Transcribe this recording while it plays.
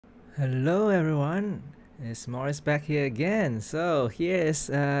Hello everyone, it's Morris back here again. So here is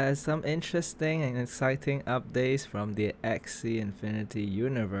some interesting and exciting updates from the Axie Infinity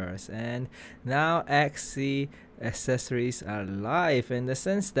universe. And now Axie accessories are live in the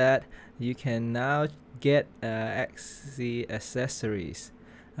sense that you can now get Axie accessories.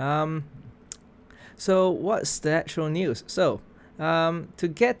 Um, so what's the actual news? To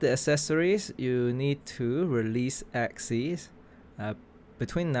get the accessories, you need to release Axies uh,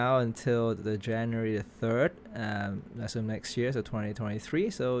 between now until the January the 3rd, that's next year, so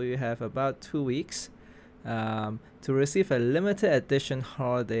 2023. So you have about 2 weeks to receive a limited edition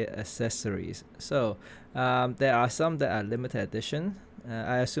holiday accessories. There are some that are limited edition.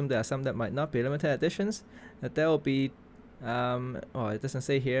 I assume there are some that might not be limited editions. There will be it doesn't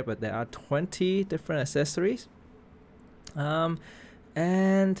say here, but there are 20 different accessories. And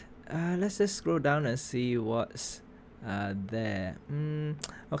let's just scroll down and see what's there.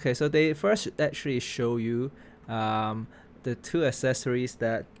 Okay, so they first actually show you the two accessories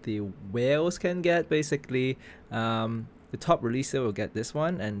that the whales can get. Basically, the top releaser will get this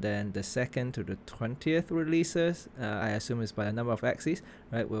one, and then the second to the 20th releasers, I assume is by the number of Axies,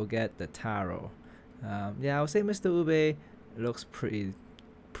 right, will get the taro. Yeah, I would say Mr. Ube looks pretty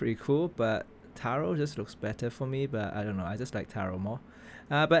cool, but taro just looks better for me. But I don't know, I just like taro more.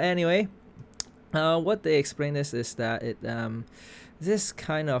 But anyway, what they explain is that this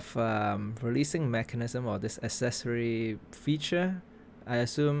kind of releasing mechanism, or this accessory feature, I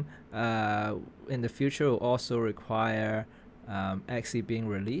assume in the future will also require Axie being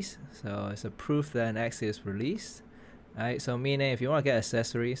released. So it's a proof that an Axie is released. Right, so meaning if you want to get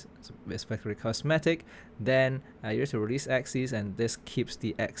accessories, especially cosmetic, then you have to release Axies, and this keeps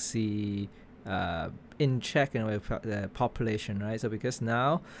the Axie in check in with the population, right? So because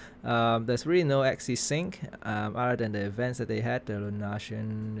now there's really no Axie sync other than the events that they had, the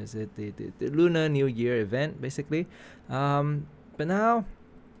Lunation, is it the Lunar New Year event, basically. But now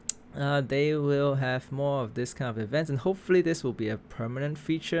they will have more of this kind of events, and hopefully this will be a permanent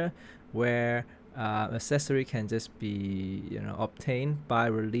feature where accessory can just be obtained by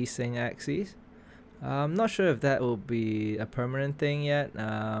releasing Axies. I'm not sure if that will be a permanent thing yet,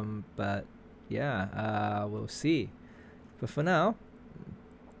 but yeah, we'll see. But for now,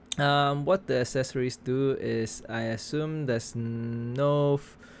 what the accessories do is, I assume there's no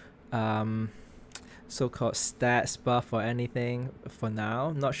so-called stats buff or anything for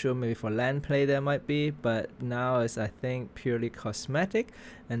now. Not sure, maybe for land play there might be, but now is, I think, purely cosmetic,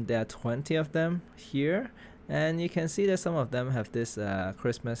 and there are 20 of them here. And you can see that some of them have this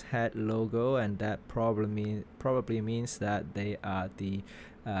Christmas hat logo, and that probably means that they are the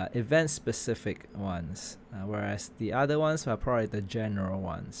event specific ones, whereas the other ones are probably the general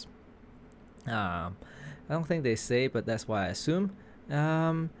ones. I don't think they say, but that's what I assume.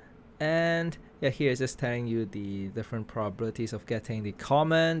 And yeah, here is just telling you the different probabilities of getting the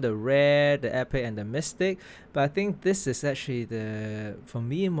common, the rare, the epic, and the mystic. But I think this is actually the, for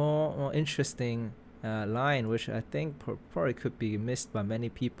me, more interesting line, which I think probably could be missed by many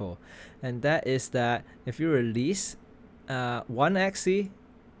people. And that is that if you release one Axie,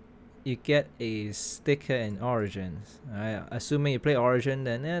 you get a sticker in Origins. Right? Assuming you play Origin,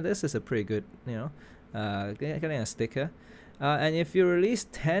 then yeah, this is a pretty good, getting a sticker. And if you release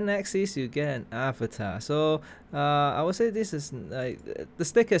 10 Axies, you get an avatar. So I would say this is the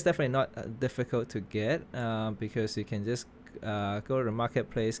sticker is definitely not difficult to get because you can just go to the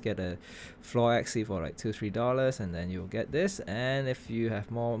marketplace, get a floor Axie for like $2-3, and then you'll get this. And if you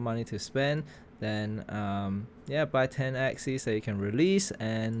have more money to spend, then yeah, buy 10 Axies that you can release,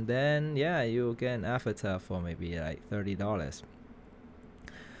 and then yeah, you'll get an avatar for maybe like $30.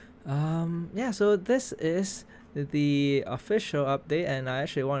 Yeah, so this is the official update, and I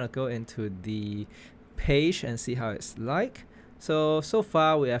actually want to go into the page and see how it's like. So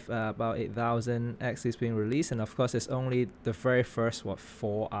far we have about 8,000 Axies being released, and of course it's only the very first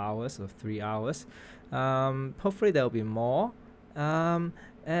 4 hours or 3 hours. Hopefully there'll be more.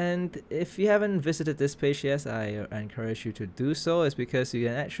 And if you haven't visited this page yet, I encourage you to do so. It's because you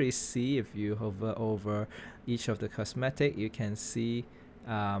can actually see, if you hover over each of the cosmetic, you can see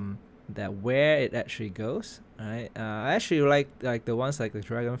that where it actually goes. Right? I actually like the ones like the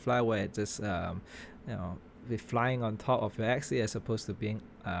dragonfly, where it just be flying on top of your Axie as opposed to being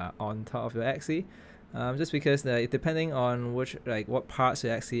on top of your Axie. Just because depending on what parts you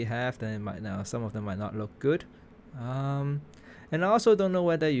actually have, then it might some of them might not look good. And I also don't know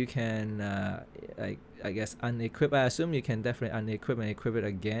whether you can I guess unequip. I assume you can definitely unequip and equip it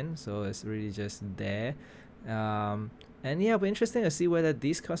again, so it's really just there. And yeah, it'll be interesting to see whether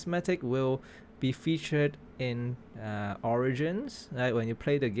these cosmetic will be featured in Origins, right, when you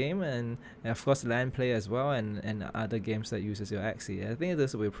play the game, and of course LAN play as well, and other games that uses your Axie. I think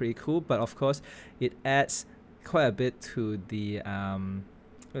this will be pretty cool, but of course it adds quite a bit to the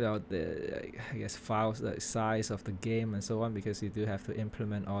the I guess files, the size of the game and so on, because you do have to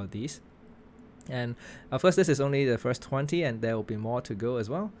implement all these. And of course this is only the first 20, and there will be more to go as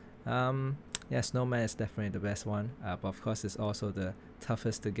well. Yeah, Snowman is definitely the best one, but of course it's also the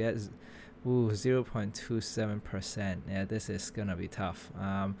toughest to get. Ooh, 0.27%. Yeah, this is gonna be tough,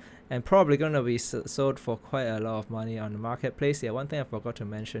 and probably gonna be sold for quite a lot of money on the marketplace. Yeah, one thing I forgot to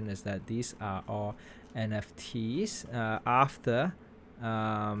mention is that these are all NFTs after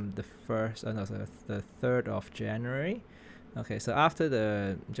the 3rd of January. Okay, so after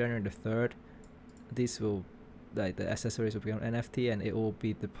the January the 3rd, these will, like, the accessories will become NFT, and it will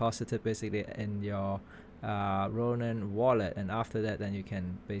be deposited basically in your Ronin wallet, and after that then you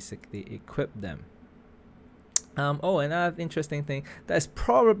can basically equip them. Oh, another interesting thing that's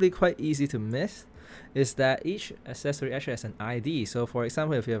probably quite easy to miss is that each accessory actually has an ID. So for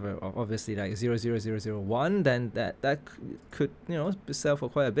example, if you have obviously like 00001, then that could, you know, sell for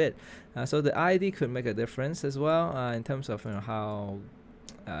quite a bit. So the ID could make a difference as well in terms of, you know, how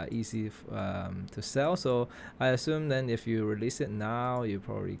easy to sell. So I assume then if you release it now, you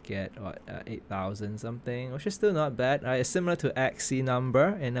probably get 8,000 something, which is still not bad. It's similar to Axie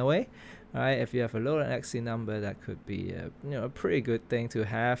number in a way. If you have a lower Axie number, that could be a pretty good thing to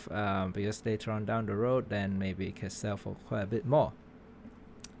have, because later on down the road, then maybe it can sell for quite a bit more.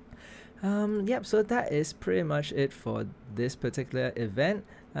 Yep, so that is pretty much it for this particular event.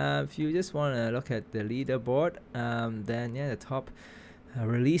 If you just want to look at the leaderboard, then yeah, the top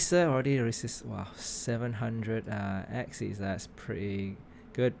releaser already releases 700 Axies. That's pretty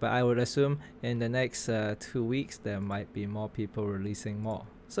good, but I would assume in the next 2 weeks there might be more people releasing more.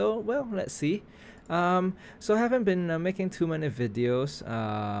 So well, let's see. So I haven't been making too many videos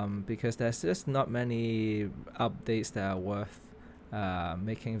because there's just not many updates that are worth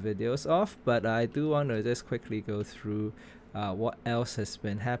making videos of, but I do want to just quickly go through what else has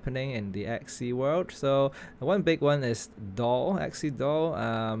been happening in the Axie world. So one big one is Axie Doll.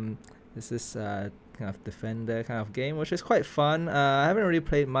 This is kind of defender kind of game, which is quite fun. I haven't really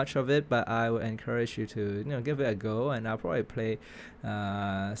played much of it, but I would encourage you to give it a go, and I'll probably play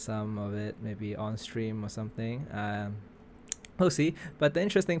some of it maybe on stream or something. We'll see. But the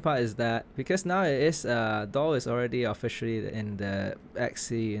interesting part is that because now it is Doll is already officially in the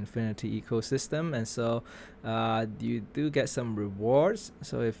Axie Infinity ecosystem, and so you do get some rewards.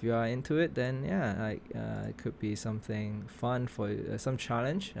 So if you are into it, then yeah, it could be something fun for some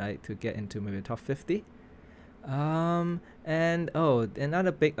challenge, right, to get into maybe top 50. And oh,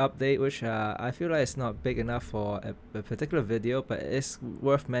 another big update, which I feel like it's not big enough for a particular video, but it's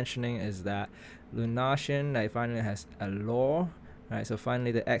worth mentioning, is that Lunatian finally has a lore, right? So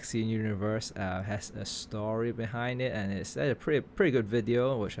finally the Axie universe has a story behind it, and it's a pretty good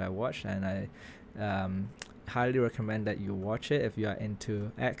video which I watched, and I highly recommend that you watch it if you are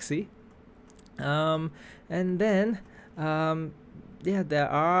into Axie. And then yeah, there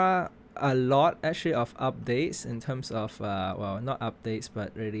are a lot actually of updates in terms of well, not updates,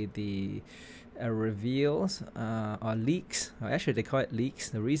 but really the reveals or leaks, or actually they call it leaks.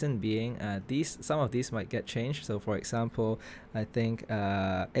 The reason being some of these might get changed. So for example, I think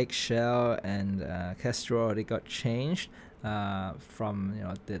Eggshell and Kestrel already got changed from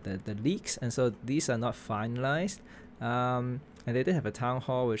the leaks, and so these are not finalized, and they did have a town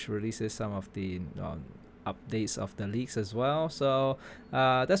hall which releases some of the updates of the leaks as well. So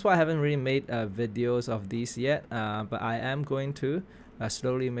that's why I haven't really made videos of these yet, but I am going to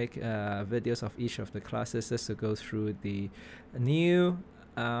slowly make videos of each of the classes just to go through the new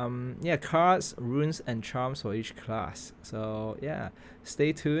cards, runes and charms for each class. So yeah,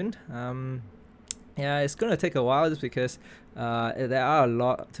 stay tuned. Yeah, it's gonna take a while just because there are a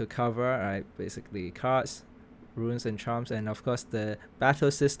lot to cover, right? Basically cards, runes and charms, and of course the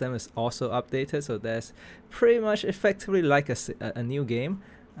battle system is also updated, so there's pretty much effectively like a new game.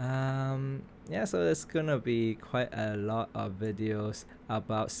 Yeah, so there's gonna be quite a lot of videos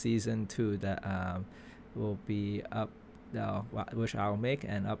about season 2 that will be up, which I'll make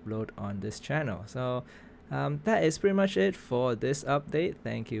and upload on this channel. So that is pretty much it for this update.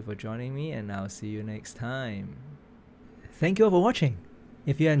 Thank you for joining me, and I'll see you next time. Thank you all for watching.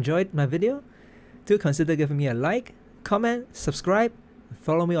 If you enjoyed my video, do consider giving me a like, comment, subscribe,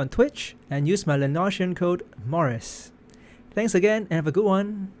 follow me on Twitch, and use my Lunatian code Morris. Thanks again, and have a good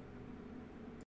one.